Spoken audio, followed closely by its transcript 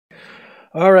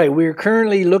All right, we're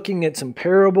currently looking at some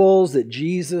parables that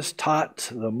Jesus taught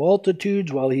the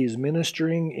multitudes while he's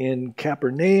ministering in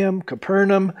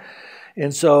Capernaum.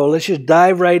 And so let's just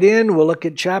dive right in. We'll look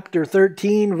at chapter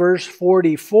 13, verse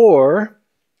 44.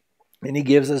 And he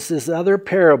gives us this other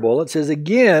parable. It says,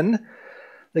 "Again,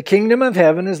 the kingdom of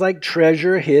heaven is like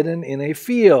treasure hidden in a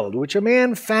field, which a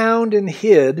man found and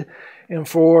hid, and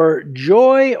for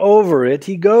joy over it,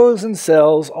 he goes and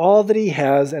sells all that he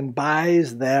has and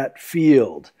buys that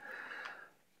field."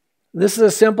 This is a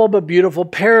simple but beautiful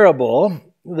parable.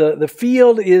 The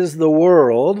field is the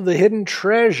world. The hidden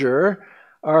treasure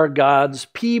are God's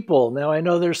people. Now, I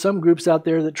know there's some groups out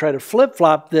there that try to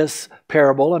flip-flop this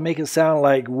parable and make it sound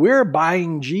like we're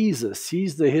buying Jesus.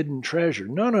 He's the hidden treasure.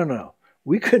 No.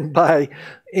 We couldn't buy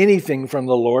anything from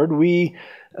the Lord. We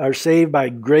are saved by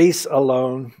grace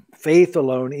alone, faith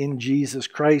alone, in Jesus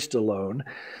Christ alone.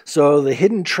 So the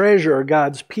hidden treasure are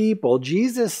God's people.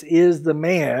 Jesus is the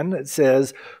man, it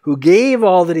says, who gave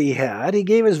all that he had. He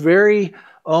gave his very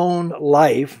own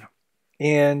life,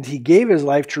 and he gave his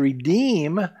life to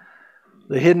redeem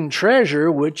the hidden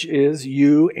treasure, which is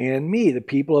you and me, the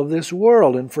people of this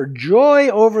world. And for joy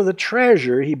over the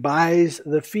treasure, he buys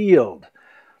the field.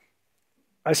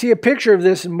 I see a picture of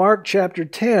this in Mark chapter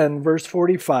 10, verse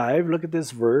 45. Look at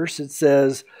this verse. It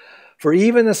says, "For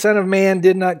even the Son of Man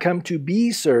did not come to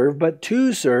be served, but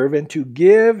to serve and to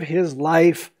give his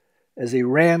life as a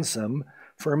ransom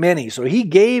for many." So he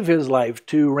gave his life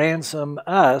to ransom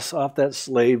us off that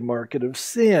slave market of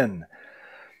sin.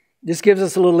 This gives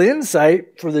us a little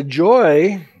insight for the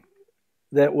joy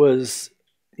that was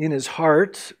in his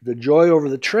heart, the joy over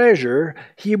the treasure.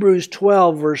 Hebrews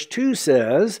 12, verse 2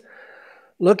 says,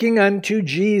 "Looking unto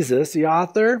Jesus, the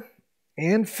author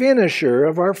and finisher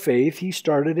of our faith," he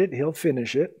started it, he'll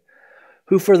finish it,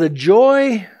 "who for the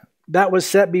joy that was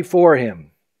set before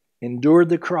him endured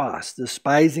the cross,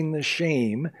 despising the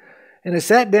shame, and has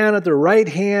sat down at the right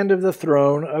hand of the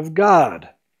throne of God."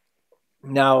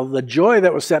 Now, the joy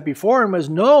that was set before him was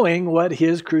knowing what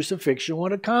his crucifixion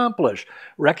would accomplish,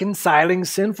 reconciling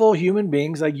sinful human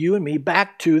beings like you and me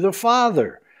back to the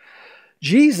Father.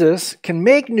 Jesus can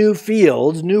make new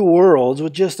fields, new worlds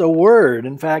with just a word.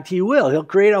 In fact, he will. He'll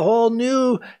create a whole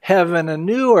new heaven, a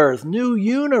new earth, new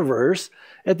universe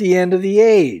at the end of the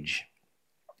age.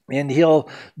 And he'll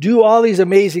do all these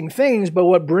amazing things, but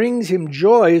what brings him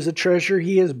joy is the treasure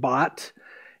he has bought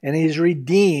and he's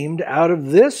redeemed out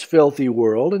of this filthy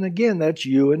world. And again, that's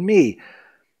you and me.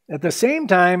 At the same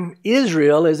time,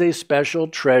 Israel is a special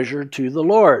treasure to the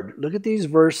Lord. Look at these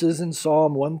verses in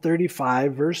Psalm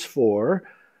 135, verse 4,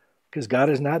 because God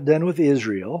is not done with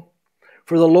Israel.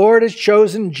 "For the Lord has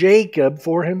chosen Jacob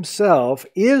for himself,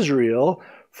 Israel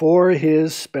for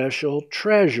his special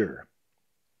treasure."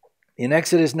 In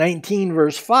Exodus 19,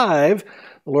 verse 5,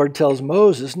 the Lord tells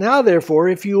Moses, "Now therefore,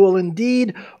 if you will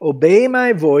indeed obey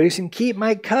my voice and keep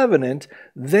my covenant,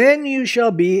 then you shall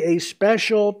be a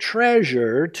special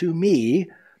treasure to me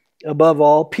above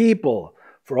all people,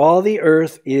 for all the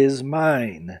earth is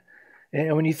mine."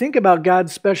 And when you think about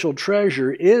God's special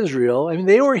treasure, Israel, I mean,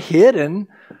 they were hidden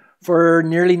for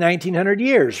nearly 1900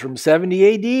 years, from 70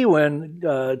 AD when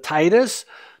Titus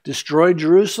destroyed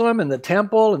Jerusalem and the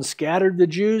temple and scattered the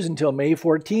Jews until May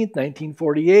 14th,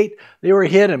 1948. They were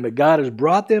hidden, but God has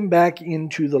brought them back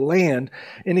into the land.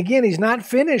 And again, he's not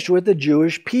finished with the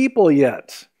Jewish people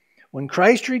yet. When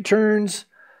Christ returns,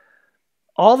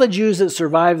 all the Jews that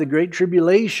survive the Great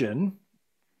Tribulation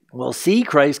will see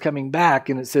Christ coming back,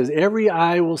 and it says, "Every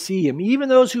eye will see him, even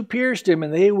those who pierced him,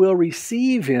 and they will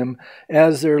receive him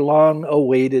as their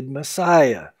long-awaited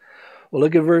Messiah." Well,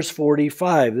 look at verse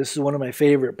 45. This is one of my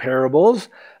favorite parables.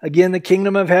 "Again, the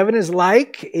kingdom of heaven is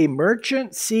like a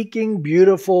merchant seeking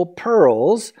beautiful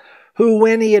pearls, who,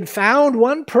 when he had found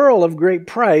one pearl of great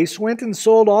price, went and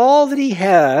sold all that he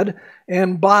had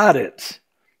and bought it."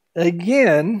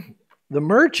 Again, the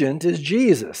merchant is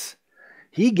Jesus.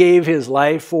 He gave his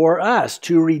life for us,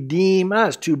 to redeem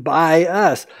us, to buy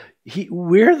us.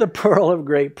 We're the pearl of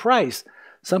great price.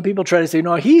 Some people try to say,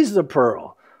 no, he's the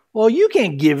pearl. Well, you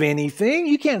can't give anything.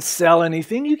 You can't sell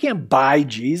anything. You can't buy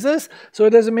Jesus. So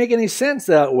it doesn't make any sense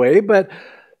that way. But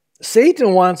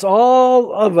Satan wants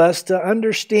all of us to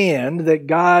understand that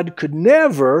God could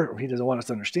never, he doesn't want us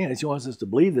to understand this, he wants us to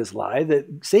believe this lie, that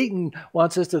Satan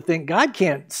wants us to think God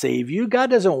can't save you. God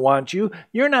doesn't want you.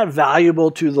 You're not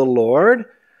valuable to the Lord.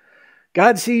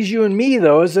 God sees you and me,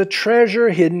 though, as a treasure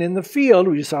hidden in the field.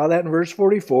 We saw that in verse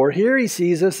 44. Here he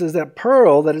sees us as that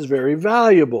pearl that is very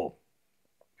valuable.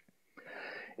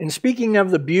 In speaking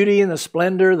of the beauty and the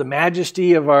splendor, the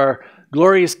majesty of our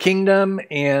glorious kingdom.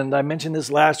 And I mentioned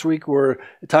this last week where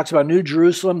it talks about New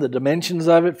Jerusalem, the dimensions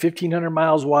of it, 1,500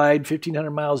 miles wide,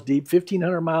 1,500 miles deep,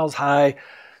 1,500 miles high.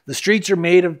 The streets are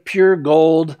made of pure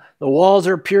gold. The walls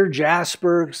are pure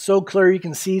jasper, so clear you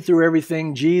can see through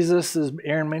everything. Jesus, as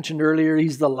Aaron mentioned earlier,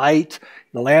 he's the light.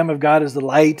 The Lamb of God is the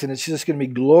light, and it's just going to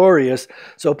be glorious.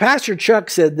 So Pastor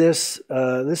Chuck said this.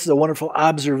 This is a wonderful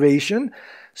observation.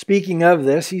 Speaking of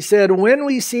this, he said, when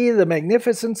we see the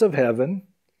magnificence of heaven,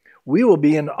 we will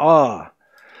be in awe.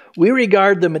 We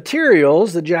regard the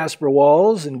materials, the jasper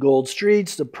walls and gold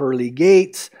streets, the pearly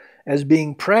gates, as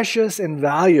being precious and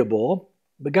valuable.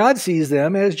 But God sees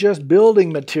them as just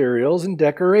building materials and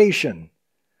decoration.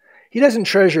 He doesn't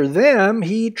treasure them,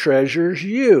 He treasures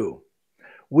you.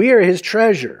 We are His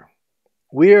treasure.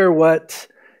 We are what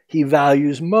He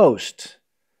values most.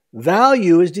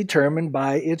 Value is determined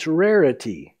by its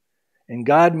rarity, and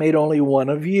God made only one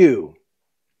of you.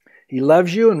 He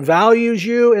loves you and values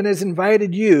you and has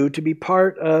invited you to be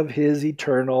part of His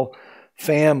eternal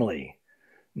family.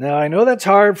 Now, I know that's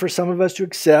hard for some of us to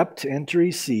accept and to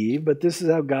receive, but this is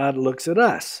how God looks at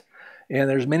us. And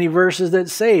there's many verses that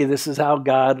say this is how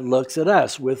God looks at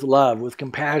us, with love, with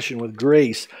compassion, with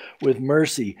grace, with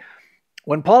mercy.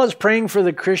 When Paul is praying for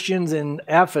the Christians in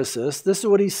Ephesus, this is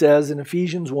what he says in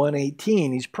Ephesians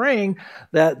 1:18. He's praying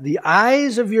that the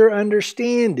eyes of your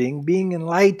understanding being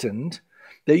enlightened,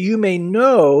 that you may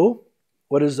know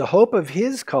what is the hope of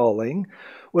His calling,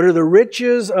 what are the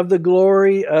riches of the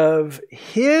glory of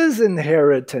His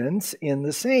inheritance in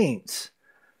the saints.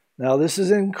 Now, this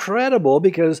is incredible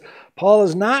because Paul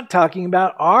is not talking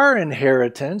about our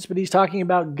inheritance, but he's talking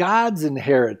about God's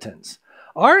inheritance.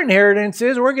 Our inheritance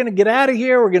is we're going to get out of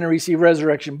here. We're going to receive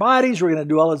resurrection bodies. We're going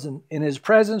to dwell in His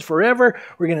presence forever.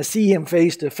 We're going to see Him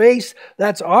face to face.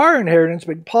 That's our inheritance.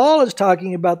 But Paul is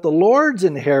talking about the Lord's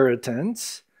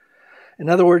inheritance. In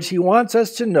other words, he wants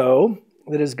us to know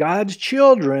that as God's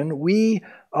children, we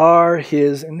are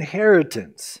His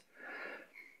inheritance.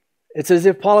 It's as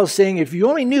if Paul is saying, if you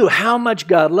only knew how much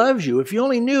God loves you, if you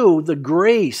only knew the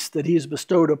grace that He has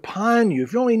bestowed upon you,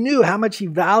 if you only knew how much He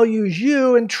values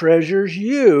you and treasures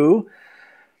you,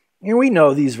 and we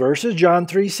know these verses, John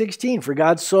 3:16, for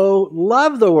God so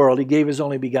loved the world, He gave His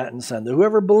only begotten Son, that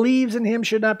whoever believes in Him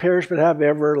should not perish but have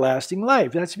everlasting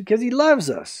life. That's because He loves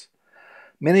us.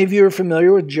 Many of you are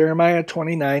familiar with Jeremiah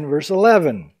 29, verse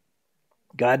 11.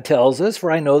 God tells us,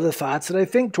 for I know the thoughts that I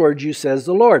think towards you, says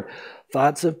the Lord,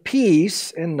 thoughts of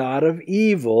peace and not of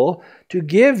evil, to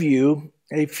give you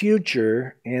a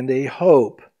future and a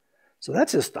hope. So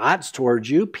that's His thoughts towards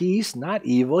you, peace, not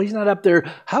evil. He's not up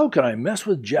there, how can I mess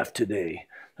with Jeff today?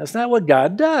 That's not what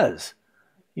God does.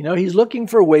 You know, He's looking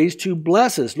for ways to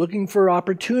bless us, looking for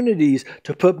opportunities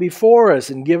to put before us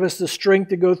and give us the strength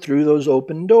to go through those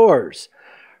open doors.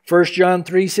 1 John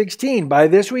 3:16, by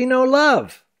this we know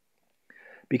love,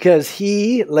 because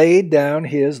He laid down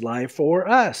His life for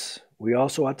us. We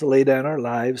also ought to lay down our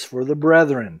lives for the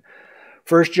brethren.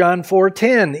 1 John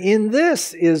 4:10, in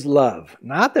this is love,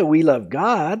 not that we love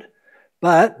God,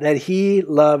 but that He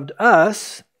loved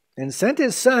us and sent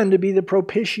His Son to be the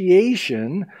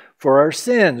propitiation for our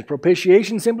sins.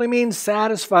 Propitiation simply means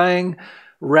satisfying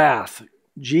wrath.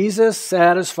 Jesus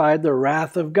satisfied the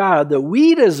wrath of God that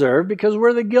we deserve because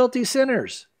we're the guilty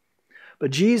sinners.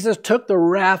 But Jesus took the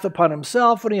wrath upon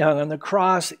Himself when He hung on the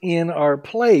cross in our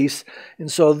place. And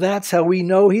so that's how we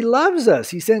know He loves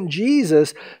us. He sent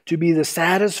Jesus to be the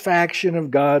satisfaction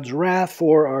of God's wrath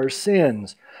for our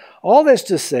sins. All this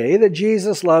to say that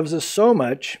Jesus loves us so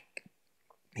much,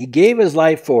 He gave His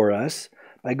life for us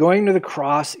by going to the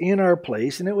cross in our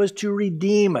place, and it was to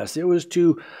redeem us. It was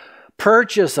to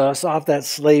purchase us off that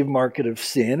slave market of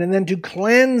sin, and then to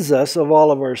cleanse us of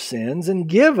all of our sins and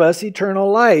give us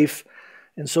eternal life.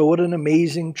 And so what an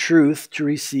amazing truth to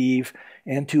receive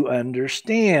and to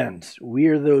understand. We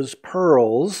are those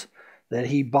pearls that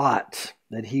He bought,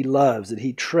 that He loves, that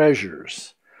He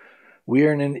treasures. We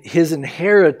are in His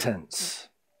inheritance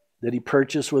that He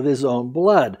purchased with His own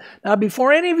blood. Now,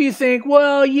 before any of you think,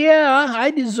 well, yeah, I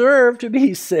deserve to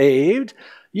be saved.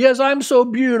 Yes, I'm so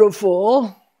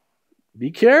beautiful. Be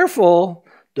careful.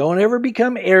 Don't ever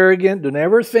become arrogant. Don't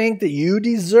ever think that you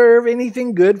deserve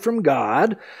anything good from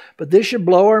God. But this should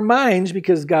blow our minds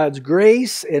because God's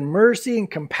grace and mercy and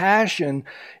compassion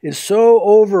is so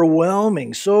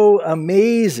overwhelming, so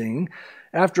amazing.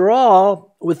 After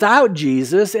all, without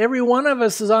Jesus, every one of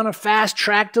us is on a fast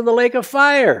track to the lake of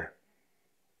fire.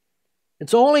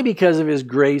 It's only because of His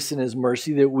grace and His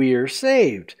mercy that we are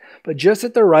saved. But just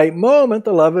at the right moment,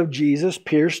 the love of Jesus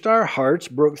pierced our hearts,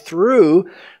 broke through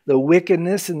the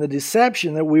wickedness and the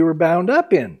deception that we were bound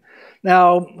up in.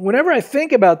 Now, whenever I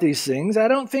think about these things, I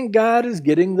don't think God is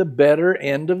getting the better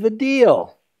end of the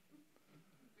deal.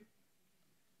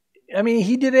 I mean,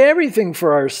 he did everything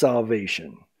for our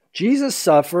salvation. Jesus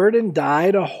suffered and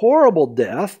died a horrible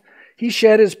death. He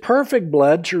shed his perfect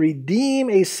blood to redeem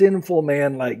a sinful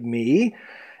man like me.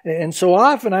 And so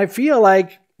often I feel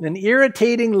like an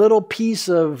irritating little piece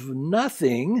of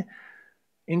nothing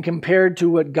in compared to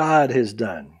what God has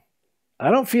done. I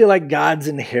don't feel like God's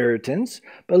inheritance,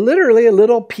 but literally a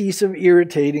little piece of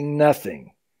irritating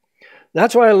nothing.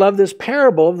 That's why I love this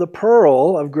parable of the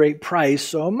pearl of great price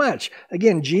so much.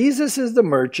 Again, Jesus is the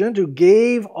merchant who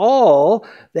gave all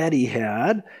that he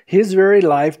had, his very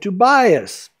life, to buy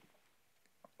us.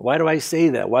 Why do I say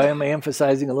that? Why am I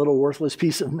emphasizing a little worthless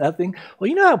piece of nothing? Well,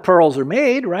 you know how pearls are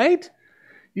made, right?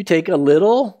 You take a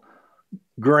little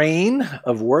grain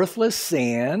of worthless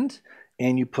sand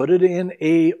and you put it in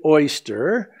an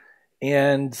oyster,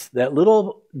 and that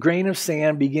little grain of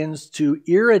sand begins to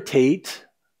irritate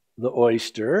the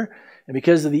oyster. And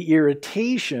because of the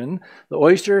irritation, the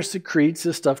oyster secretes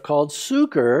this stuff called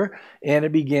sucre, and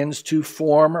it begins to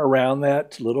form around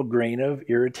that little grain of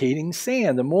irritating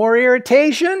sand. The more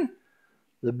irritation,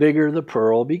 the bigger the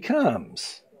pearl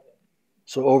becomes.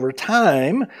 So over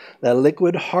time, that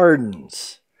liquid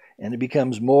hardens, and it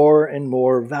becomes more and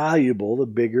more valuable the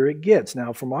bigger it gets.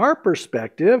 Now, from our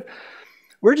perspective,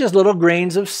 we're just little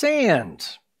grains of sand.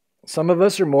 Some of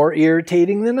us are more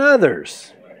irritating than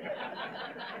others.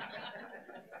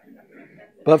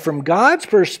 But from God's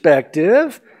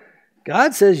perspective,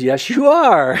 God says, yes, you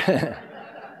are.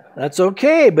 That's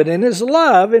okay. But in his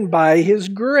love and by his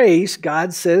grace,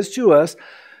 God says to us,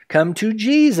 come to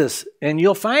Jesus, and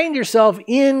you'll find yourself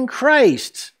in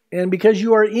Christ. And because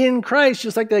you are in Christ,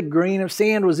 just like that grain of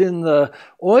sand was in the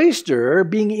oyster,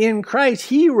 being in Christ,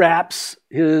 he wraps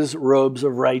his robes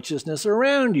of righteousness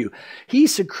around you. He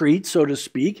secretes, so to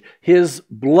speak, his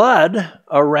blood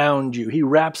around you. He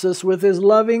wraps us with his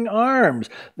loving arms.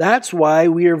 That's why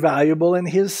we are valuable in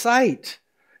his sight.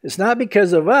 It's not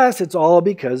because of us, it's all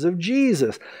because of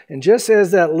Jesus. And just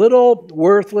as that little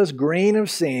worthless grain of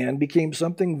sand became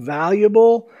something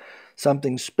valuable,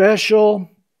 something special,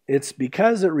 it's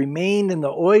because it remained in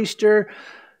the oyster,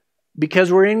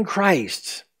 because we're in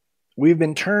Christ. We've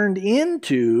been turned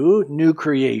into new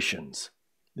creations.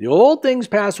 The old things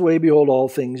pass away, behold, all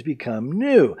things become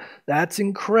new. That's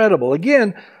incredible.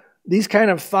 Again, these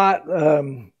kinds of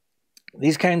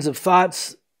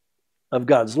thoughts of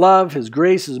God's love, his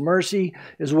grace, his mercy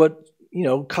is what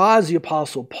caused the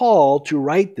Apostle Paul to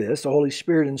write this. The Holy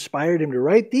Spirit inspired him to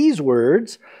write these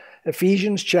words.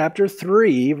 Ephesians chapter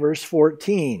 3, verse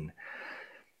 14.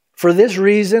 For this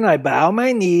reason I bow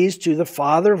my knees to the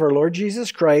Father of our Lord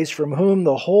Jesus Christ, from whom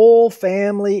the whole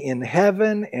family in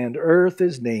heaven and earth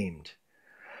is named,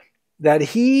 that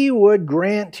he would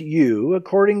grant you,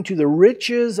 according to the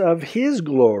riches of his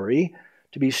glory,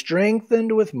 to be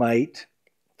strengthened with might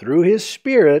through his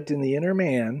Spirit in the inner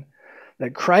man,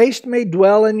 that Christ may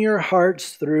dwell in your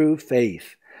hearts through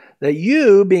faith, that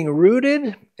you, being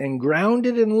rooted and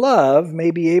grounded in love, may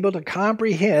be able to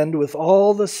comprehend with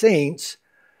all the saints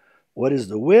what is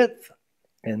the width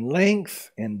and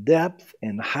length and depth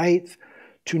and height,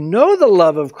 to know the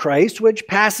love of Christ which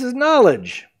passes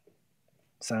knowledge.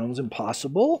 Sounds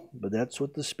impossible, but that's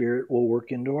what the Spirit will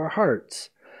work into our hearts.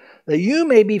 That you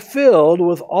may be filled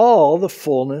with all the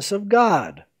fullness of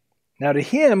God. Now to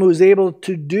him who is able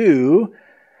to do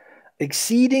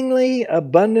exceedingly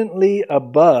abundantly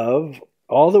above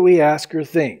all that we ask or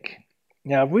think.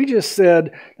 Now, if we just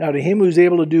said, now to him who's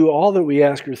able to do all that we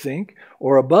ask or think,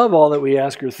 or above all that we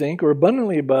ask or think, or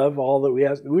abundantly above all that we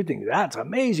ask, we think that's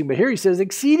amazing. But here he says,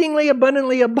 exceedingly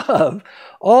abundantly above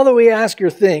all that we ask or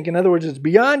think. In other words, it's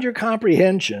beyond your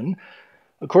comprehension,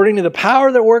 according to the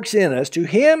power that works in us. To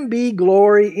him be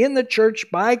glory in the church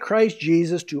by Christ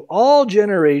Jesus to all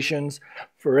generations,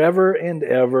 forever and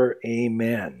ever.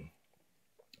 Amen.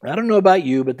 I don't know about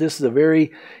you, but this is a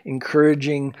very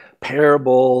encouraging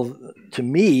parable to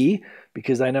me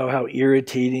because I know how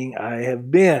irritating I have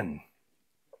been.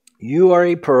 You are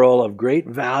a pearl of great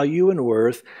value and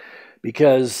worth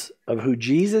because of who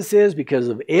Jesus is, because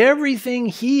of everything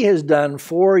he has done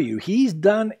for you. He's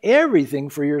done everything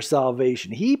for your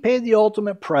salvation. He paid the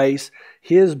ultimate price,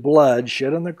 his blood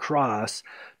shed on the cross,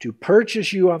 to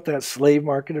purchase you off that slave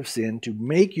market of sin, to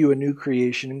make you a new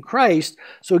creation in Christ.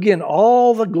 So again,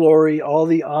 all the glory, all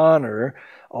the honor,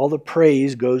 all the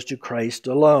praise goes to Christ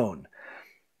alone.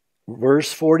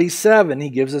 Verse 47,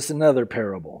 he gives us another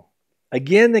parable.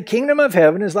 Again, the kingdom of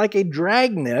heaven is like a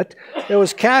dragnet that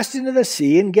was cast into the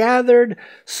sea and gathered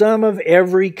some of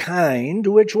every kind,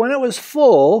 which when it was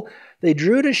full, they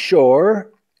drew to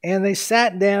shore And they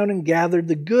sat down and gathered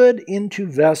the good into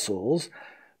vessels,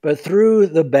 but threw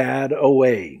the bad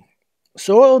away.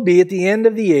 So it will be at the end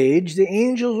of the age, the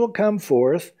angels will come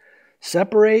forth,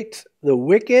 separate the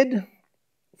wicked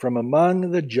from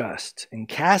among the just, and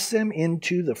cast them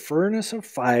into the furnace of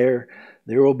fire.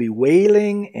 There will be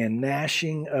wailing and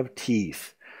gnashing of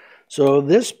teeth. So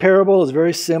this parable is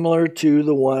very similar to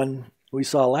the one we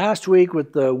saw last week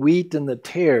with the wheat and the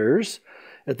tares.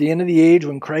 At the end of the age,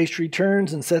 when Christ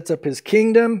returns and sets up his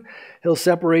kingdom, he'll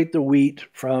separate the wheat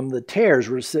from the tares.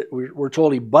 We're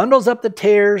told he bundles up the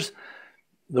tares,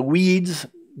 the weeds,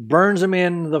 burns them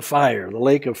in the fire, the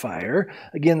lake of fire.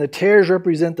 Again, the tares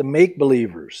represent the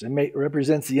make-believers. It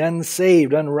represents the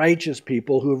unsaved, unrighteous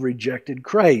people who have rejected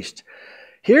Christ.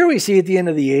 Here we see at the end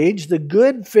of the age, the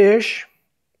good fish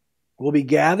will be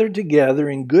gathered together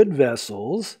in good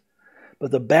vessels, but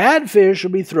the bad fish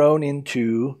will be thrown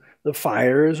into the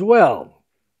fire as well.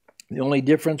 The only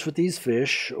difference with these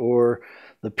fish, or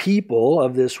the people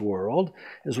of this world,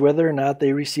 is whether or not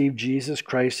they receive Jesus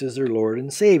Christ as their Lord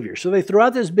and Savior. So they throw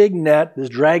out this big net, this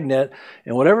drag net,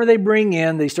 and whatever they bring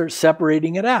in, they start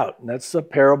separating it out. And that's the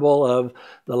parable of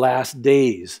the last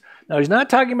days. Now, he's not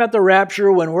talking about the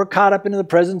rapture when we're caught up into the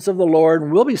presence of the Lord,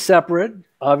 and we'll be separate,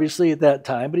 obviously, at that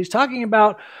time. But he's talking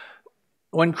about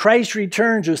when Christ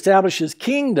returns to establish his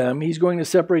kingdom, he's going to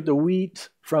separate the wheat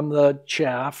from the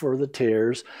chaff or the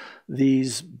tares,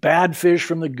 these bad fish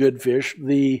from the good fish,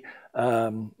 the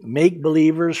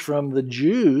make-believers from the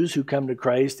Jews who come to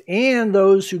Christ, and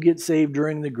those who get saved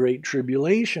during the Great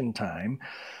Tribulation time.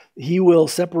 He will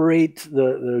separate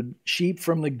the sheep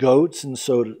from the goats, and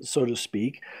so to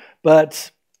speak.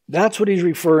 But that's what he's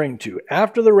referring to.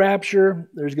 After the rapture,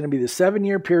 there's going to be the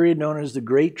 7-year period known as the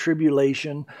Great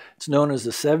Tribulation. It's known as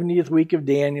the 70th week of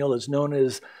Daniel. It's known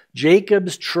as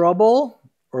Jacob's trouble,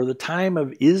 or the time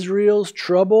of Israel's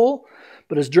trouble.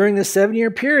 But it's during this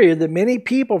 7-year period that many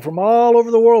people from all over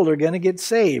the world are going to get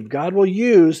saved. God will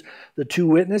use the 2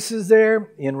 witnesses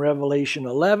there in Revelation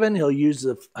 11. He'll use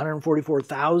the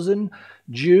 144,000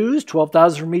 Jews,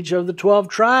 12,000 from each of the 12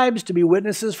 tribes, to be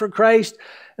witnesses for Christ.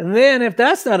 And then, if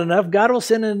that's not enough, God will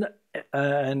send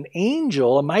an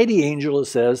angel, a mighty angel, it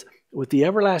says, with the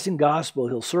everlasting gospel.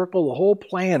 He'll circle the whole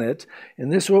planet.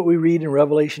 And this is what we read in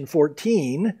Revelation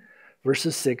 14,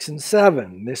 verses 6 and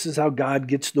 7. This is how God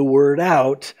gets the word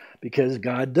out, because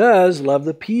God does love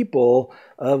the people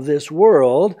of this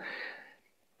world.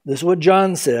 This is what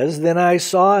John says. Then I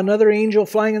saw another angel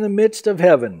flying in the midst of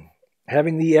heaven,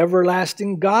 having the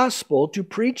everlasting gospel to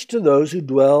preach to those who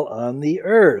dwell on the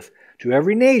earth, to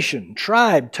every nation,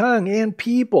 tribe, tongue, and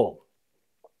people,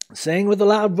 saying with a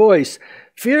loud voice,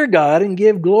 Fear God and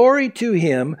give glory to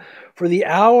him, for the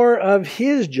hour of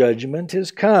his judgment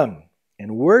has come.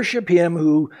 And worship him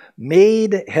who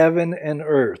made heaven and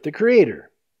earth, the Creator,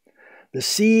 the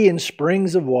sea and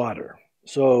springs of water.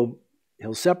 So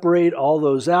he'll separate all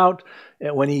those out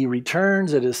when he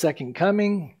returns at his second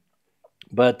coming.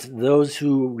 But those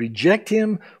who reject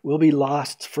him will be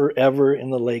lost forever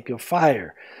in the lake of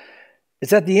fire.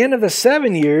 It's at the end of the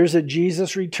 7 years that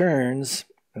Jesus returns,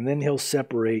 and then he'll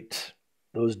separate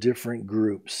those different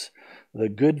groups, the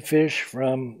good fish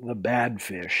from the bad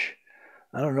fish.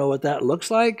 I don't know what that looks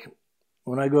like.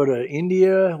 When I go to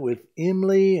India with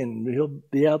Emily, and he'll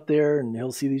be out there and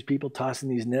he'll see these people tossing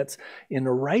these nets in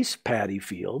the rice paddy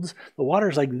fields. The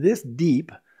water's like this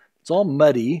deep. It's all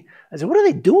muddy. I said, what are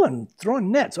they doing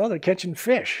throwing nets? Oh, they're catching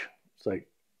fish. It's like,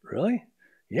 really?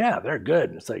 Yeah, they're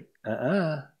good. It's like,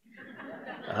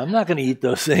 I'm not going to eat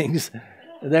those things.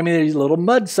 I mean, there's little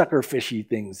mud sucker fishy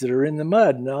things that are in the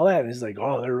mud and all that. And it's like,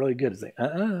 oh, they're really good. It's like,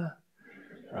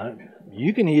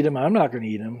 you can eat them. I'm not going to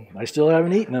eat them. I still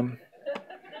haven't eaten them.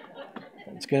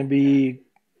 It's going to be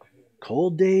a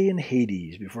cold day in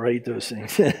Hades before I eat those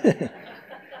things. I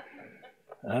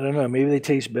don't know. Maybe they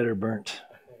taste better burnt.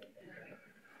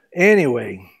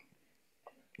 Anyway,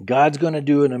 God's going to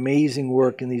do an amazing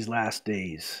work in these last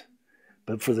days.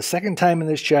 But for the second time in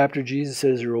this chapter, Jesus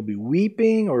says there will be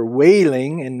weeping or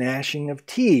wailing and gnashing of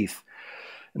teeth.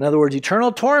 In other words,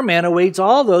 eternal torment awaits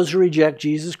all those who reject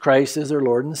Jesus Christ as their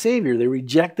Lord and Savior. They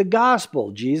reject the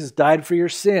gospel. Jesus died for your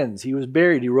sins. He was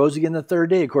buried. He rose again the third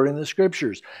day, according to the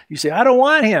Scriptures. You say, I don't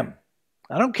want him.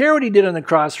 I don't care what he did on the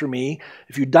cross for me.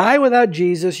 If you die without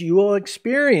Jesus, you will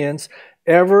experience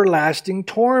everlasting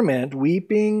torment,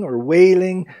 weeping or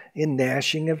wailing and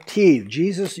gnashing of teeth.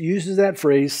 Jesus uses that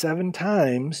phrase 7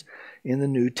 times in the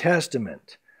New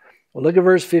Testament. Well, look at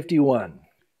verse 51.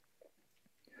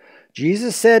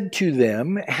 Jesus said to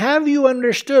them, Have you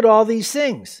understood all these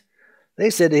things? They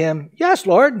said to him, Yes,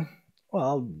 Lord.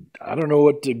 Well, I don't know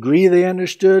what degree they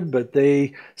understood, but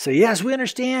they say, Yes, we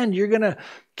understand. You're going to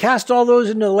cast all those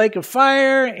into the lake of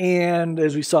fire, and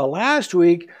as we saw last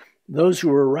week, those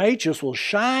who are righteous will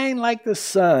shine like the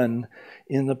sun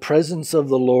in the presence of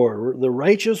the Lord. The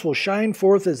righteous will shine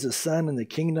forth as the sun in the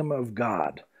kingdom of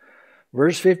God.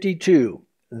 Verse 52,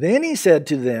 then he said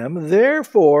to them,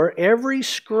 therefore every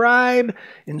scribe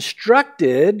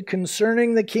instructed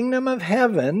concerning the kingdom of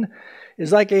heaven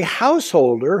is like a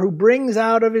householder who brings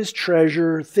out of his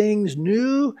treasure things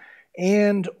new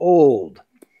and old.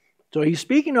 So he's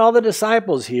speaking to all the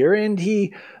disciples here, and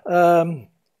he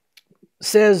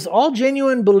says all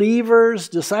genuine believers,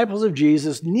 disciples of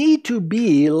Jesus, need to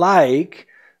be like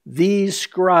these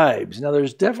scribes. Now,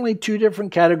 there's definitely two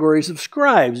different categories of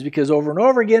scribes, because over and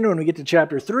over again, when we get to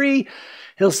chapter 3,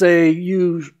 he'll say,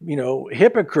 you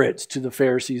hypocrites to the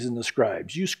Pharisees and the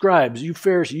scribes. You scribes, you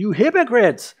Pharisees, you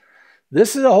hypocrites.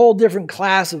 This is a whole different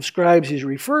class of scribes he's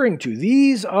referring to.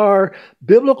 These are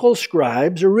biblical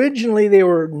scribes. Originally, they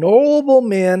were noble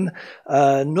men,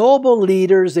 noble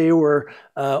leaders. They were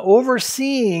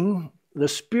overseeing the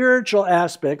spiritual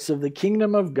aspects of the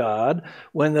kingdom of God.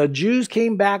 When the Jews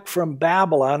came back from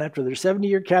Babylon after their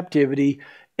 70-year captivity,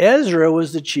 Ezra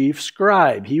was the chief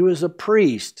scribe. He was a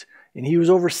priest, and he was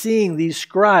overseeing these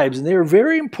scribes, and they were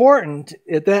very important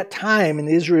at that time in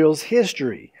Israel's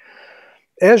history.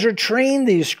 Ezra trained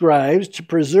these scribes to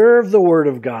preserve the Word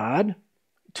of God,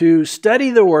 to study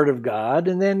the Word of God,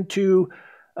 and then to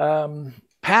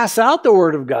pass out the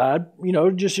Word of God,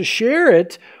 just to share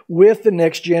it with the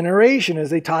next generation as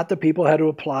they taught the people how to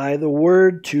apply the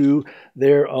Word to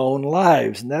their own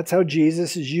lives. And that's how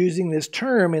Jesus is using this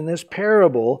term in this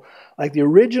parable. Like the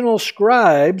original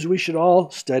scribes, we should all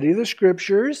study the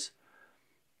Scriptures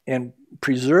and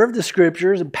preserve the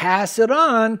Scriptures and pass it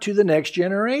on to the next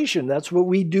generation. That's what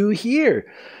we do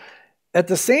here. At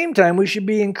the same time, we should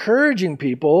be encouraging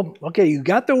people, okay, you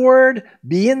got the Word,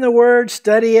 be in the Word,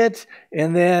 study it,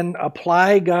 and then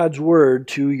apply God's Word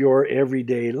to your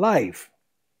everyday life.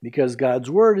 Because God's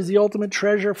Word is the ultimate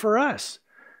treasure for us.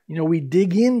 We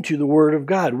dig into the Word of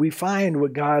God. We find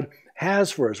what God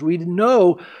has for us. We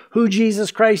know who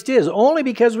Jesus Christ is only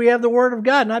because we have the Word of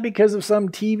God, not because of some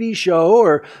TV show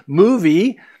or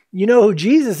movie. You know who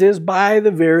Jesus is by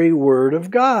the very Word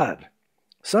of God.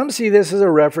 Some see this as a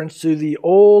reference to the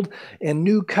Old and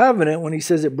New Covenant when he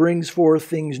says it brings forth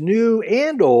things new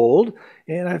and old,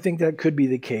 and I think that could be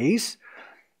the case.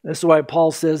 That's why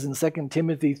Paul says in 2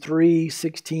 Timothy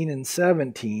 3:16 and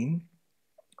 17,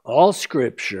 all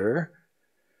Scripture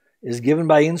is given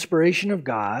by inspiration of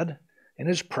God and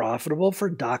is profitable for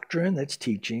doctrine, that's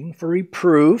teaching, for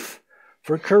reproof,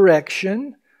 for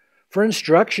correction, for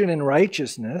instruction in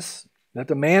righteousness, that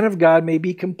the man of God may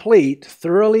be complete,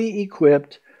 thoroughly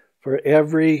equipped for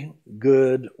every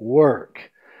good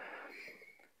work.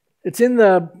 It's in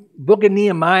the book of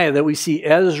Nehemiah that we see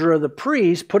Ezra the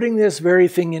priest putting this very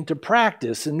thing into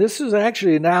practice. And this is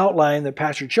actually an outline that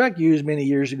Pastor Chuck used many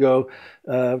years ago,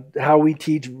 how we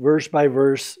teach verse by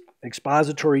verse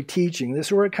expository teaching. This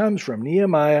is where it comes from.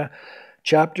 Nehemiah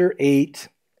chapter 8,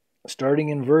 starting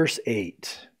in verse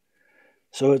 8.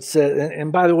 So it says,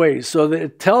 and by the way, so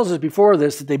it tells us before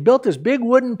this that they built this big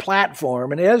wooden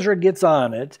platform, and Ezra gets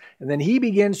on it, and then he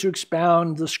begins to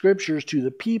expound the Scriptures to the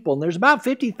people. And there's about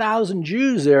 50,000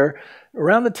 Jews there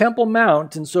around the Temple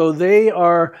Mount, and so they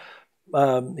are,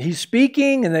 he's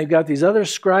speaking, and they've got these other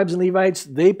scribes and Levites.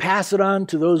 They pass it on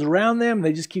to those around them.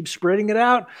 They just keep spreading it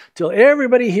out till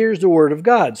everybody hears the Word of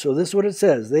God. So this is what it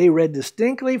says. They read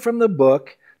distinctly from the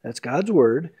book, that's God's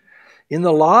Word, in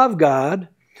the law of God,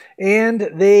 and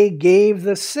they gave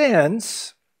the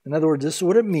sense, in other words, this is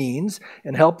what it means,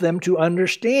 and helped them to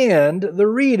understand the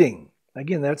reading.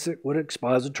 Again, that's what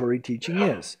expository teaching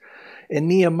is. And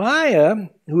Nehemiah,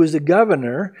 who is the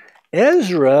governor,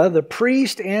 Ezra, the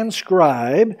priest and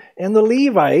scribe, and the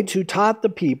Levites who taught the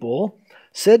people,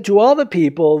 said to all the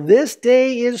people, this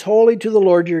day is holy to the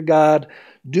Lord your God.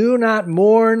 Do not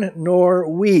mourn nor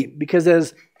weep. Because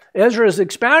as Ezra is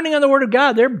expounding on the Word of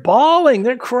God, they're bawling,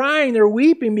 they're crying, they're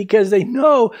weeping because they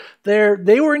know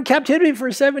they were in captivity for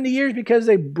 70 years because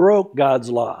they broke God's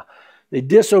law. They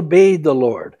disobeyed the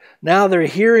Lord. Now they're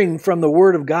hearing from the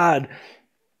Word of God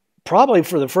probably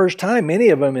for the first time, many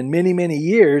of them in many, many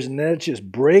years, and that's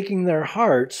just breaking their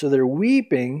hearts. So they're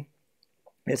weeping.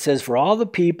 It says, for all the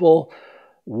people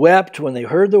wept when they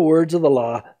heard the words of the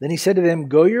law. Then he said to them,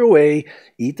 go your way,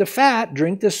 eat the fat,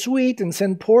 drink the sweet, and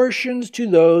send portions to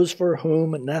those for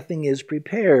whom nothing is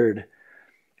prepared.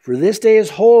 For this day is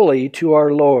holy to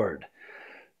our Lord.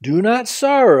 Do not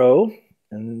sorrow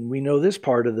And we know this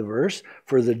part of the verse,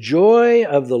 for the joy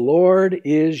of the Lord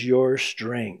is your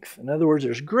strength. In other words,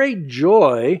 there's great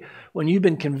joy when you've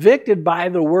been convicted by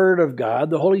the Word of God.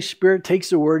 The Holy Spirit takes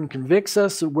the Word and convicts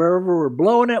us wherever we're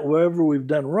blowing it, wherever we've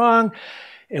done wrong,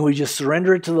 and we just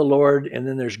surrender it to the Lord, and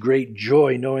then there's great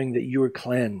joy knowing that you are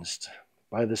cleansed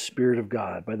by the Spirit of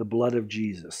God, by the blood of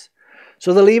Jesus.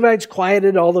 So the Levites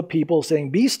quieted all the people,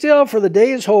 saying, be still, for the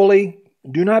day is holy.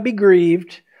 Do not be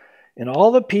grieved. And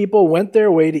all the people went their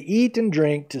way to eat and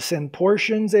drink, to send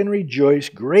portions and rejoice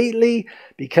greatly,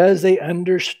 because they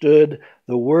understood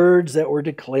the words that were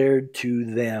declared to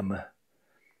them.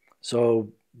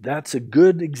 So that's a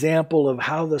good example of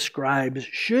how the scribes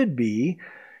should be.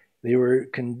 They were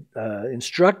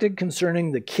instructed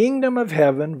concerning the kingdom of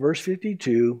heaven, verse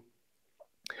 52.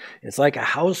 It's like a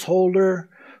householder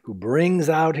who brings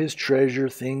out his treasure,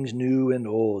 things new and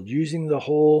old, using the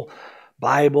whole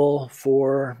Bible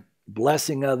for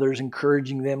blessing others,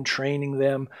 encouraging them, training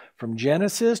them. From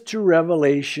Genesis to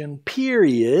Revelation,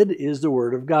 period, is the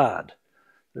Word of God.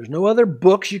 There's no other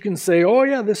books you can say, oh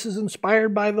yeah, this is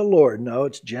inspired by the Lord. No,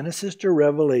 it's Genesis to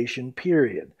Revelation,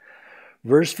 period.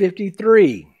 Verse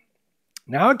 53.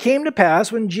 Now it came to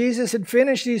pass when Jesus had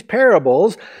finished these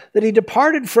parables that he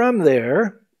departed from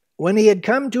there. When he had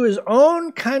come to his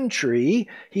own country,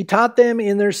 he taught them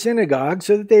in their synagogue,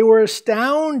 so that they were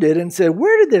astounded and said,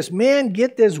 where did this man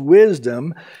get this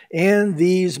wisdom and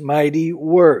these mighty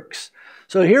works?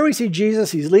 So here we see Jesus.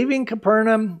 He's leaving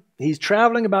Capernaum. He's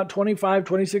traveling about 25,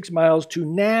 26 miles to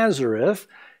Nazareth,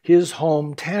 his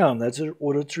hometown. That's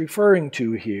what it's referring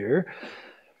to here.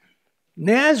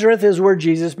 Nazareth is where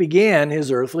Jesus began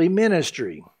his earthly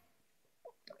ministry.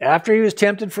 After he was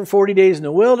tempted for 40 days in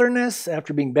the wilderness,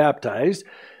 after being baptized,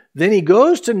 then he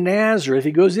goes to Nazareth.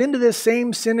 He goes into this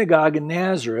same synagogue in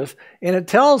Nazareth, and it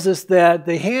tells us that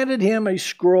they handed him a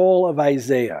scroll of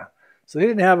Isaiah. So they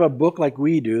didn't have a book like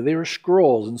we do. They were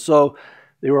scrolls, and so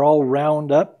they were all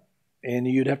round up, and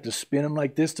you'd have to spin them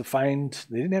like this to find.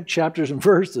 They didn't have chapters and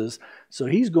verses, so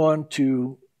he's going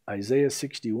to Isaiah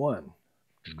 61.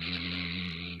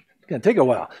 It's going to take a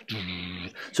while.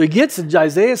 So he gets to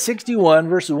Isaiah 61,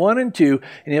 verses 1 and 2,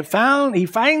 and he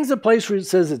finds the place where it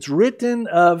says it's written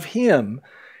of him.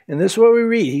 And this is what we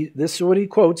read. This is what he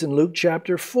quotes in Luke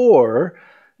chapter 4.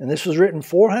 And this was written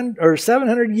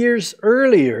 700 years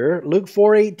earlier, Luke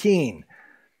 4:18.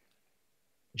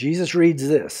 Jesus reads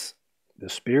this. The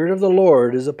Spirit of the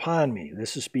Lord is upon me.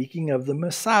 This is speaking of the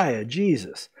Messiah,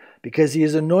 Jesus, because he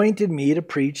has anointed me to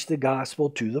preach the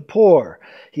gospel to the poor.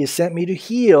 He has sent me to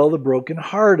heal the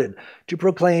brokenhearted, to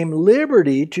proclaim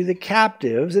liberty to the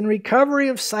captives and recovery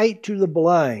of sight to the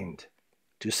blind,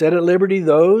 to set at liberty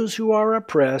those who are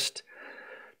oppressed,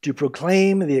 to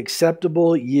proclaim the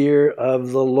acceptable year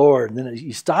of the Lord. And then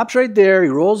he stops right there. He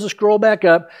rolls the scroll back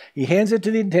up. He hands it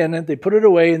to the attendant. They put it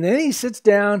away. And then he sits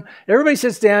down. Everybody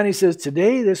sits down. He says,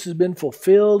 today this has been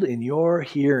fulfilled in your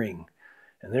hearing.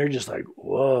 And they're just like,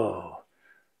 whoa,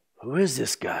 who is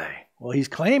this guy? Well, he's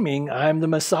claiming, I'm the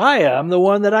Messiah. I'm the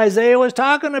one that Isaiah was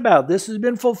talking about. This has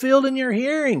been fulfilled in your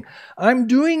hearing. I'm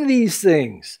doing these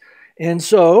things. And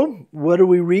so, what do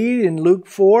we read in Luke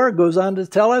 4? It goes on to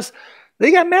tell us,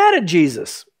 they got mad at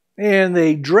Jesus. And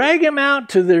they drag him out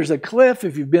to, there's a cliff.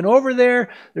 If you've been over there,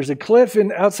 there's a cliff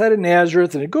outside of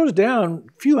Nazareth, and it goes down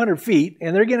a few hundred feet,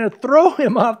 and they're going to throw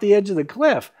him off the edge of the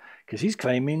cliff because he's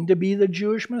claiming to be the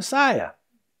Jewish Messiah,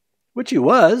 which he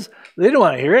was. They didn't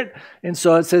want to hear it. And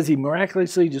so it says he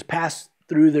miraculously just passed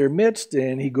through their midst,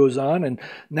 and he goes on. And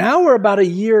now we're about a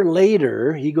year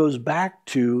later, he goes back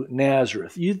to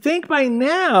Nazareth. You'd think by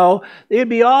now they'd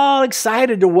be all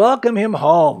excited to welcome him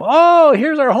home. Oh,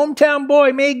 here's our hometown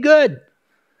boy made good.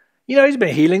 You know, he's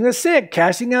been healing the sick,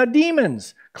 casting out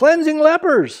demons, cleansing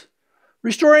lepers,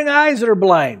 restoring eyes that are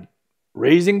blind,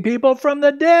 raising people from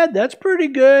the dead. That's pretty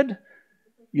good.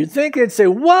 You'd think they'd say,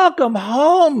 welcome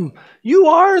home. You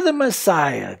are the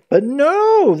Messiah. But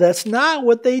no, that's not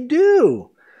what they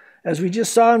do. As we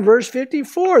just saw in verse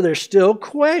 54, they're still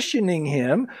questioning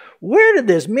him. Where did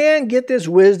this man get this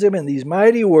wisdom and these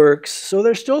mighty works? So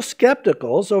they're still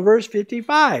skeptical. So verse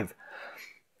 55,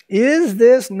 is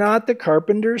this not the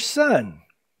carpenter's son?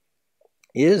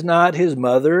 Is not his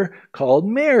mother called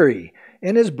Mary?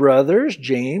 And his brothers,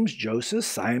 James, Joseph,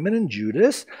 Simon, and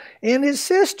Judas, and his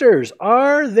sisters,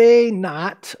 are they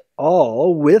not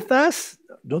all with us?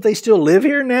 Don't they still live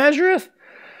here in Nazareth?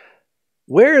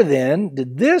 Where then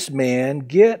did this man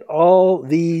get all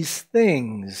these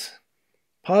things?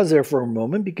 Pause there for a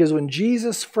moment, because when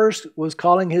Jesus first was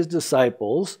calling his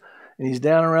disciples, and he's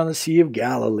down around the Sea of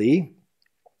Galilee,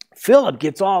 Philip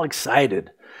gets all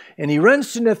excited. And he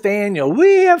runs to Nathanael.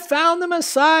 We have found the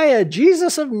Messiah,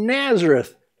 Jesus of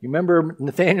Nazareth. You remember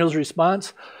Nathanael's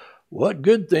response? What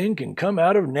good thing can come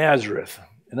out of Nazareth?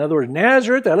 In other words,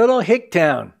 Nazareth, that little hick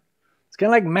town. It's kind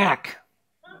of like Mac.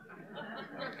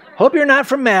 Hope you're not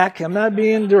from Mac. I'm not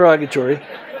being derogatory.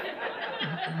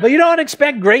 But you don't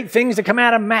expect great things to come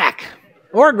out of Mac.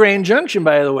 Or Grand Junction,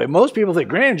 by the way. Most people think,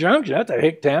 Grand Junction, that's a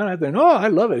hick town. I think, oh, I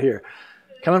love it here.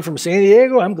 Coming from San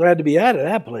Diego, I'm glad to be out of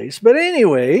that place. But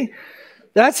anyway,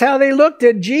 that's how they looked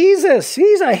at Jesus.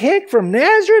 He's a hick from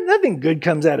Nazareth. Nothing good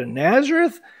comes out of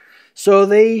Nazareth. So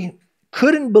they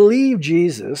couldn't believe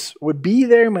Jesus would be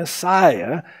their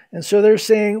Messiah. And so they're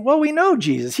saying, well, we know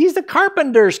Jesus. He's the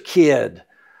carpenter's kid.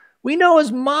 We know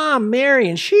his mom, Mary,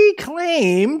 and she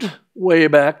claimed way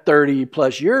back 30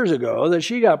 plus years ago that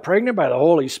she got pregnant by the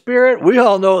Holy Spirit. We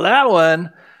all know that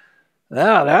one.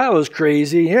 Now, that was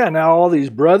crazy. Yeah, now all these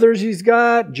brothers he's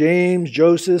got, James,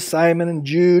 Joseph, Simon, and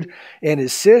Jude, and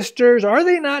his sisters, are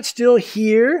they not still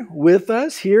here with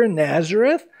us, here in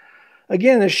Nazareth?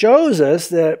 Again, it shows us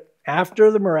that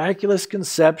after the miraculous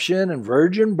conception and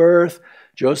virgin birth,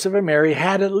 Joseph and Mary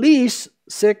had at least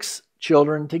 6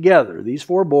 children together. These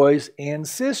 4 boys and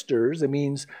sisters. It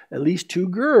means at least 2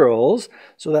 girls.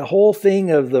 So that whole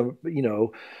thing of the,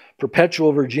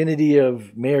 perpetual virginity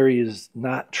of Mary is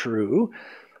not true.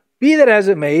 Be that as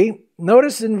it may,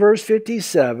 notice in verse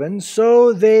 57,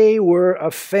 so they were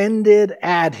offended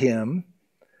at him.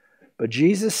 But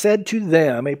Jesus said to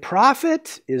them, a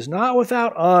prophet is not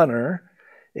without honor,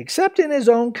 except in his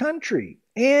own country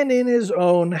and in his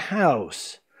own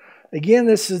house. Again,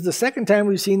 this is the second time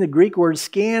we've seen the Greek word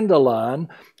scandalon,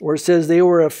 where it says they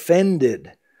were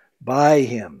offended by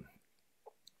him.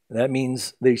 That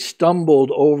means they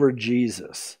stumbled over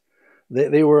Jesus.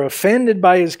 They were offended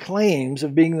by his claims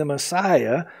of being the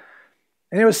Messiah,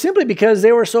 and it was simply because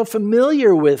they were so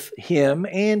familiar with him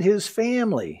and his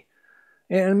family.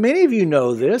 And many of you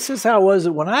know this. This is how it was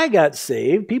when I got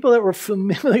saved. People that were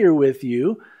familiar with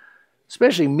you,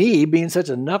 especially me, being such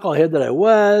a knucklehead that I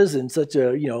was, and such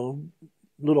a,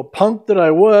 little punk that I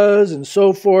was, and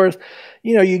so forth.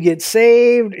 You get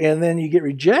saved, and then you get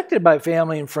rejected by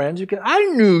family and friends. I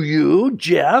knew you,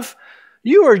 Jeff.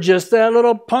 You were just that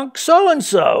little punk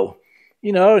so-and-so.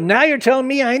 Now you're telling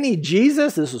me I need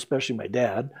Jesus? This was especially my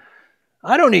dad.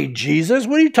 I don't need Jesus.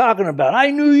 What are you talking about?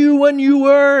 I knew you when you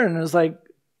were. And it's like,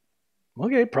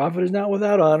 okay, prophet is not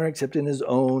without honor except in his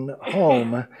own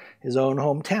home, his own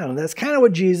hometown. And that's kind of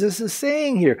what Jesus is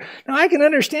saying here. Now, I can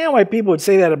understand why people would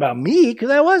say that about me,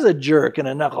 because I was a jerk and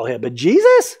a knucklehead. But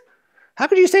Jesus? How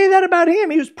could you say that about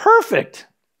him? He was perfect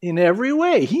in every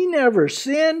way. He never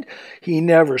sinned. He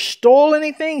never stole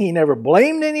anything. He never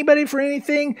blamed anybody for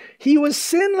anything. He was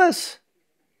sinless.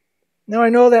 Now, I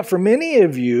know that for many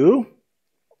of you,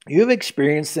 you've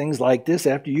experienced things like this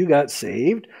after you got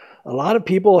saved. A lot of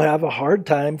people have a hard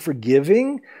time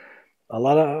forgiving. A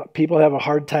lot of people have a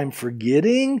hard time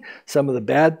forgetting some of the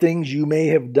bad things you may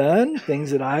have done,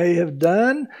 things that I have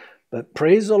done. But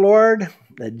praise the Lord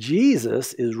that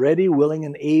Jesus is ready, willing,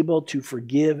 and able to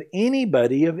forgive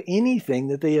anybody of anything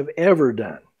that they have ever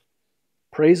done.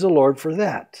 Praise the Lord for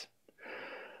that.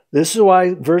 This is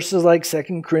why verses like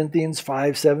 2 Corinthians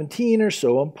 5:17 are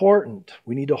so important.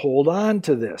 We need to hold on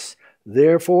to this.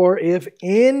 Therefore, if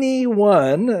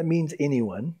anyone, that means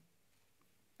anyone.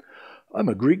 I'm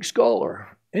a Greek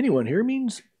scholar. Anyone here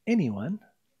means anyone.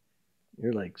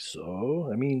 You're like, so?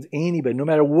 That means anybody. No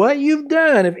matter what you've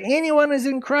done, if anyone is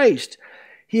in Christ,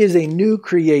 he is a new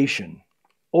creation.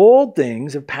 Old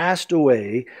things have passed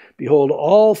away. Behold,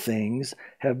 all things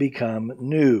have become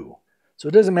new. So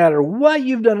it doesn't matter what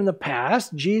you've done in the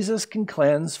past. Jesus can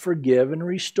cleanse, forgive, and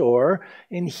restore,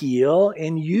 and heal,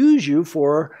 and use you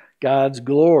for God's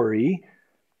glory.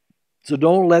 So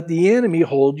don't let the enemy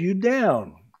hold you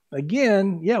down.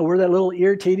 Again, yeah, we're that little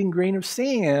irritating grain of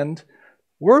sand,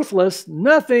 worthless,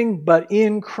 nothing, but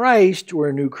in Christ we're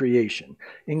a new creation.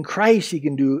 In Christ he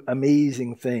can do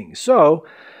amazing things. So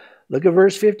look at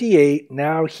verse 58.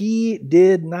 Now he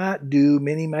did not do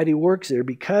many mighty works there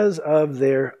because of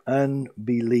their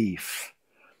unbelief.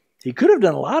 He could have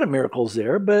done a lot of miracles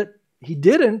there, but he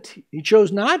didn't. He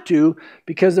chose not to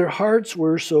because their hearts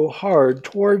were so hard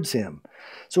towards him.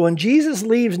 So when Jesus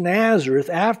leaves Nazareth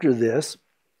after this,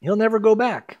 he'll never go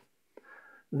back.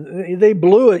 They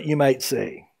blew it, you might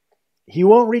say. He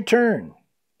won't return.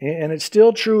 And it's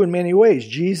still true in many ways.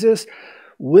 Jesus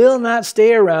will not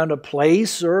stay around a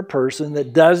place or a person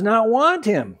that does not want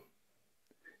him.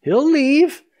 He'll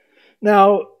leave.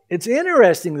 Now, it's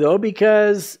interesting, though,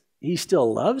 because he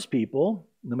still loves people.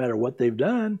 no matter what they've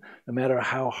done, no matter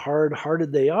how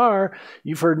hard-hearted they are.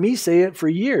 You've heard me say it for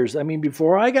years. I mean,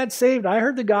 before I got saved, I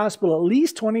heard the gospel at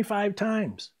least 25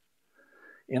 times.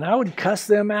 And I would cuss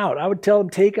them out. I would tell them,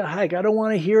 take a hike. I don't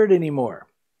want to hear it anymore.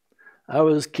 I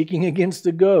was kicking against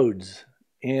the goads.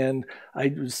 And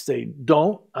I would say, I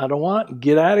don't want,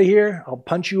 get out of here. I'll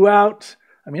punch you out.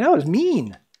 I mean, I was mean.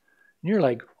 And you're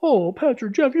like, oh, Pastor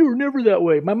Jeff, you were never that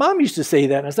way. My mom used to say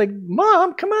that. And I was like,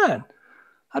 Mom, come on.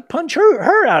 I'd punch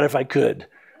her out if I could.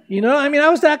 You know, I mean, I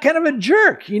was that kind of a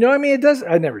jerk. You know, I mean,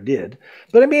 I never did.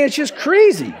 But I mean, it's just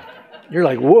crazy. You're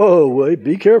like, whoa, wait,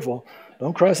 be careful.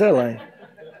 Don't cross that line.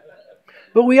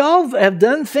 But we all have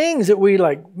done things that we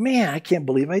like, man, I can't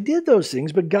believe I did those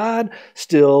things, but God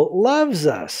still loves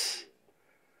us.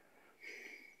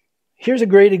 Here's a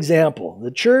great example.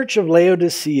 The church of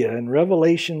Laodicea in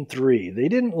Revelation 3. They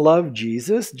didn't love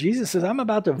Jesus. Jesus says, I'm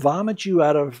about to vomit you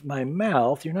out of my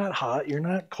mouth. You're not hot. You're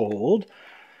not cold.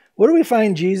 What do we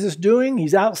find Jesus doing?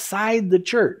 He's outside the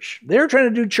church. They're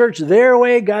trying to do church their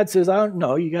way. God says,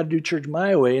 no, you got to do church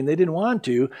my way. And they didn't want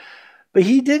to. But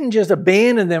he didn't just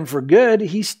abandon them for good.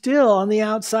 He's still on the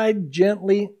outside,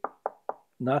 gently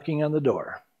knocking on the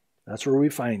door. That's where we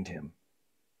find him.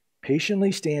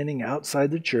 Patiently standing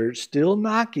outside the church, still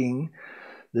knocking.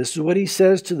 This is what he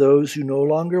says to those who no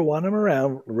longer want him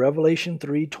around. Revelation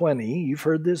 3:20. You've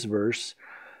heard this verse.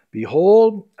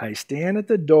 Behold, I stand at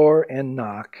the door and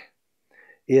knock.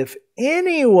 If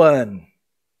anyone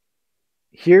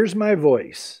hears my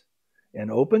voice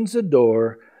and opens the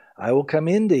door, I will come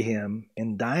into him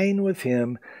and dine with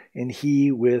him and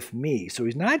he with me. So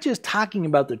he's not just talking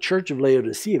about the church of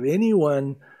Laodicea. If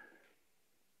anyone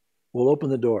will open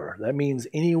the door, that means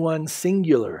anyone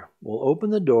singular will open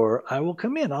the door, I will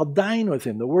come in. I'll dine with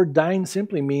him. The word dine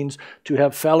simply means to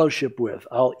have fellowship with.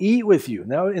 I'll eat with you.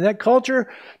 Now, in that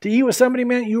culture, to eat with somebody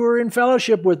meant you were in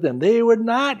fellowship with them. They would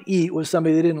not eat with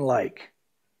somebody they didn't like.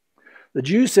 The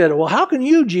Jews said, well, how can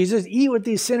you, Jesus, eat with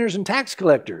these sinners and tax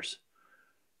collectors?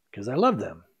 Because I love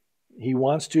them. He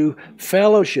wants to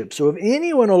fellowship. So if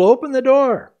anyone will open the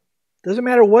door, doesn't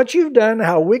matter what you've done,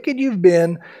 how wicked you've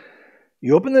been,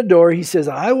 you open the door, he says,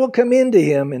 I will come into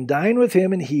him and dine with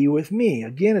him and he with me.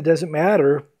 Again, it doesn't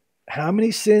matter how many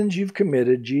sins you've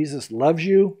committed. Jesus loves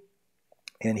you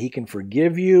and he can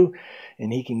forgive you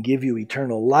and he can give you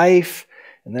eternal life.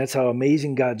 And that's how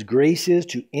amazing God's grace is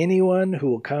to anyone who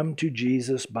will come to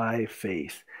Jesus by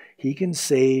faith. He can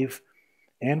save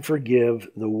and forgive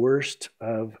the worst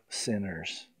of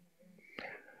sinners.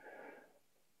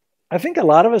 I think a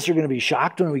lot of us are going to be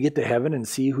shocked when we get to heaven and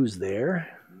see who's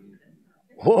there.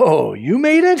 Whoa, you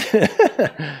made it?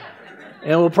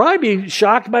 And we'll probably be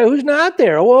shocked by who's not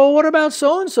there. Well, what about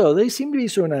so-and-so? They seem to be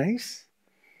so nice.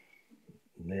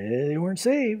 They weren't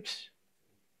saved.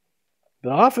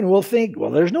 But often we'll think, well,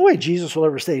 there's no way Jesus will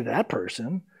ever save that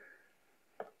person.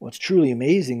 What's truly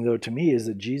amazing, though, to me is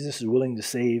that Jesus is willing to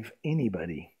save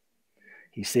anybody.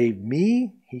 He saved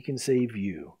me. He can save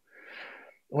you.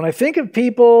 When I think of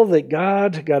people that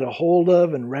God got a hold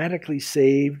of and radically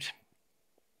saved,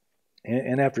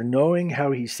 and after knowing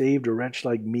how he saved a wretch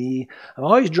like me, I'm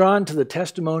always drawn to the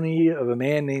testimony of a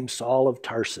man named Saul of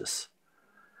Tarsus.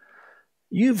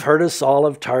 You've heard of Saul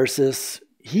of Tarsus.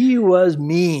 He was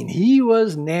mean. He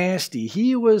was nasty.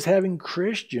 He was having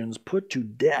Christians put to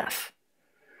death.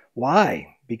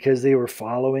 Why? Because they were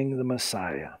following the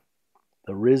Messiah,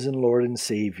 the risen Lord and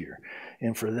Savior.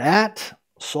 And for that,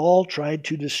 Saul tried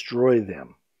to destroy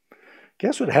them.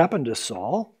 Guess what happened to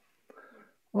Saul?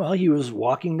 Well, he was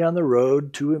walking down the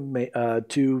road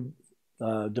to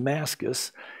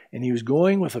Damascus, and he was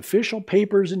going with official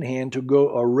papers in hand to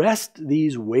go arrest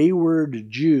these wayward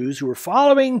Jews who were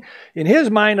following, in his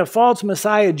mind, a false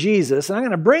Messiah, Jesus. And I'm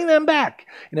going to bring them back.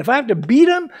 And if I have to beat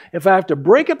them, if I have to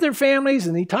break up their families,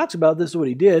 and he talks about this is what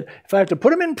he did. If I have to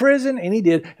put them in prison, and he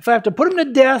did. If I have to put them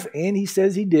to death, and he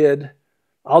says he did,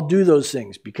 I'll do those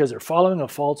things because they're following a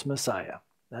false Messiah.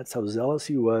 That's how zealous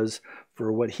he was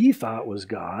for what he thought was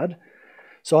God.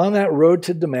 So on that road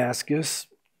to Damascus,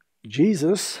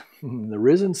 Jesus, the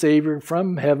risen Savior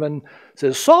from heaven,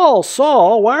 says, Saul,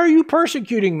 Saul, why are you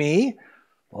persecuting me?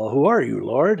 Well, who are you,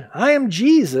 Lord? I am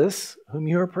Jesus, whom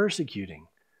you are persecuting.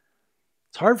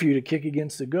 It's hard for you to kick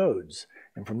against the goads.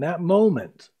 And from that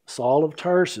moment, Saul of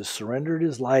Tarsus surrendered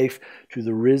his life to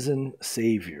the risen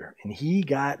Savior, and he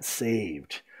got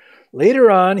saved.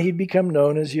 Later on, he'd become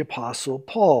known as the Apostle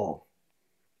Paul.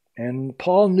 And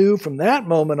Paul knew from that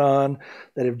moment on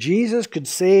that if Jesus could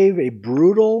save a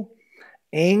brutal,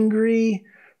 angry,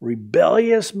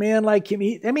 rebellious man like him,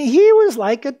 he was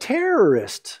like a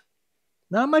terrorist.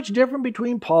 Not much different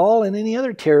between Paul and any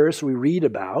other terrorist we read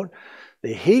about.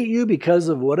 They hate you because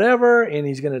of whatever, and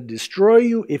he's going to destroy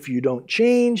you if you don't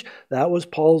change. That was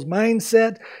Paul's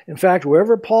mindset. In fact,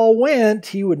 wherever Paul went,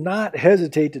 he would not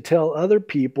hesitate to tell other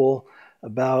people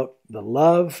about the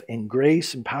love and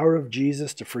grace and power of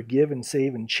Jesus to forgive and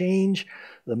save and change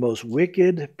the most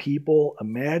wicked people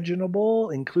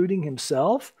imaginable, including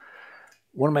himself.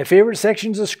 One of my favorite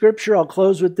sections of Scripture, I'll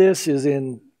close with this, is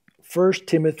in 1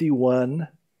 Timothy 1,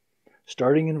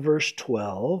 starting in verse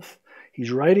 12.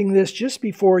 He's writing this just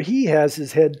before he has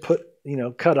his head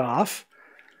cut off.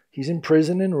 He's in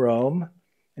prison in Rome,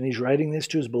 and he's writing this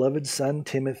to his beloved son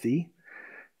Timothy,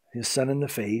 his son in the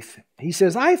faith. He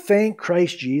says, I thank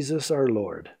Christ Jesus our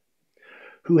Lord,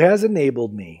 who has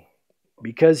enabled me,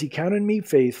 because he counted me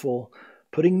faithful,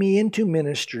 putting me into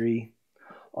ministry,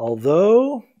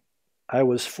 although I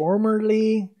was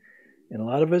formerly, and a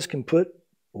lot of us can put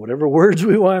whatever words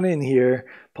we want in here.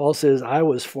 Paul says, I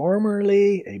was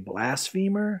formerly a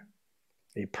blasphemer,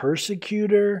 a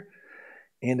persecutor,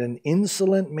 and an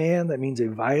insolent man. That means a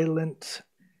violent,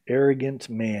 arrogant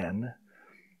man.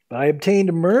 But I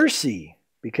obtained mercy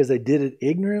because I did it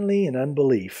ignorantly in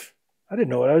unbelief. I didn't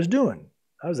know what I was doing.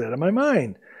 I was out of my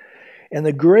mind. And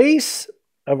the grace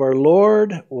of our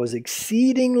Lord was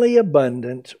exceedingly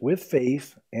abundant with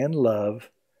faith and love,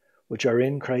 which are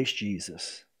in Christ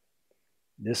Jesus.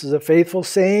 This is a faithful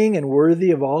saying and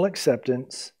worthy of all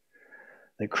acceptance,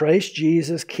 that Christ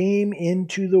Jesus came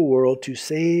into the world to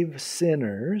save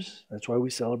sinners. That's why we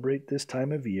celebrate this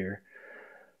time of year.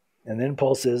 And then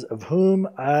Paul says, of whom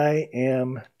I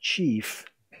am chief.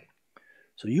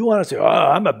 So you want to say, oh,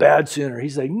 I'm a bad sinner.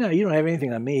 He's like, no, you don't have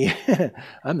anything on me.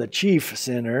 I'm the chief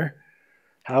sinner.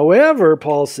 However,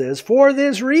 Paul says, for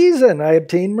this reason I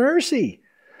obtained mercy,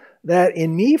 that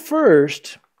in me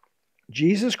first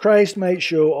Jesus Christ might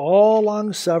show all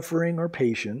long-suffering or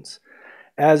patience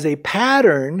as a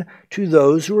pattern to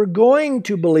those who are going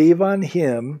to believe on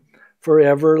him for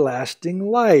everlasting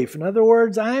life. In other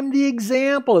words, I'm the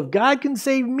example. If God can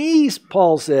save me,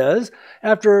 Paul says,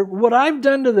 after what I've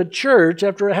done to the church,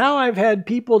 after how I've had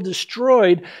people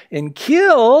destroyed and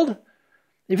killed,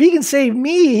 if he can save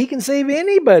me, he can save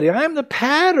anybody. I'm the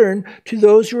pattern to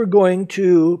those who are going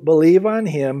to believe on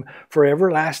him for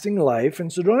everlasting life.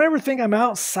 And so don't ever think I'm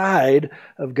outside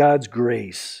of God's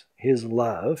grace, his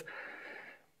love.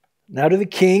 Now to the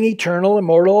King, eternal,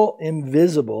 immortal,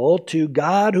 invisible, to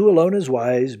God who alone is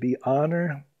wise, be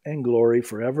honor and glory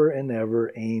forever and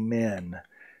ever. Amen.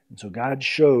 And so God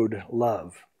showed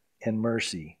love and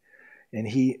mercy, and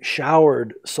he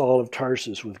showered Saul of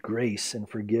Tarsus with grace and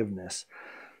forgiveness,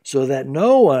 so that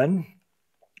no one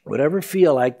would ever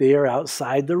feel like they are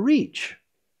outside the reach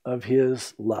of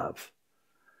his love.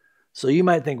 So you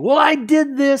might think, well, I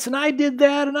did this and I did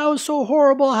that and I was so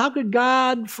horrible. How could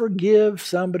God forgive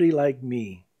somebody like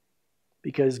me?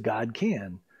 Because God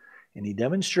can. And he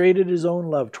demonstrated his own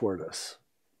love toward us.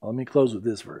 Let me close with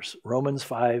this verse, Romans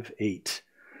 5:8.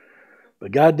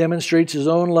 But God demonstrates his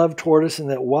own love toward us in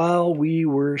that while we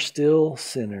were still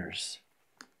sinners,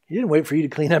 he didn't wait for you to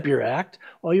clean up your act.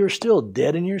 While you were still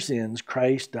dead in your sins,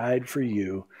 Christ died for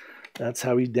you. That's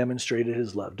how he demonstrated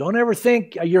his love. Don't ever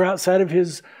think you're outside of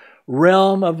his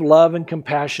realm of love and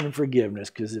compassion and forgiveness,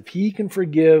 because if he can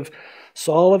forgive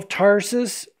Saul of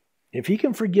Tarsus, if he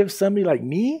can forgive somebody like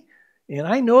me, and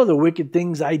I know the wicked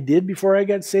things I did before I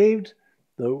got saved,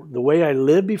 the way I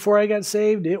lived before I got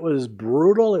saved, it was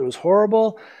brutal, it was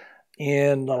horrible.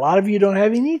 And a lot of you don't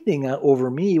have anything over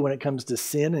me when it comes to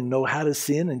sin and know how to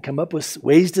sin and come up with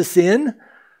ways to sin.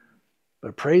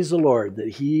 But praise the Lord that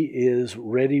he is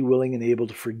ready, willing, and able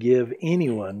to forgive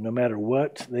anyone, no matter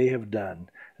what they have done,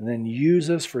 and then use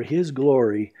us for his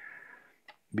glory.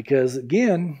 Because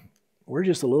again, we're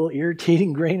just a little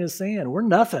irritating grain of sand. We're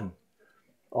nothing.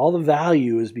 All the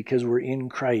value is because we're in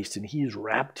Christ, and he's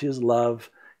wrapped his love,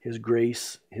 his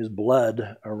grace, his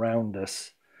blood around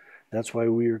us. That's why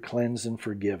we are cleansed and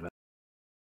forgiven.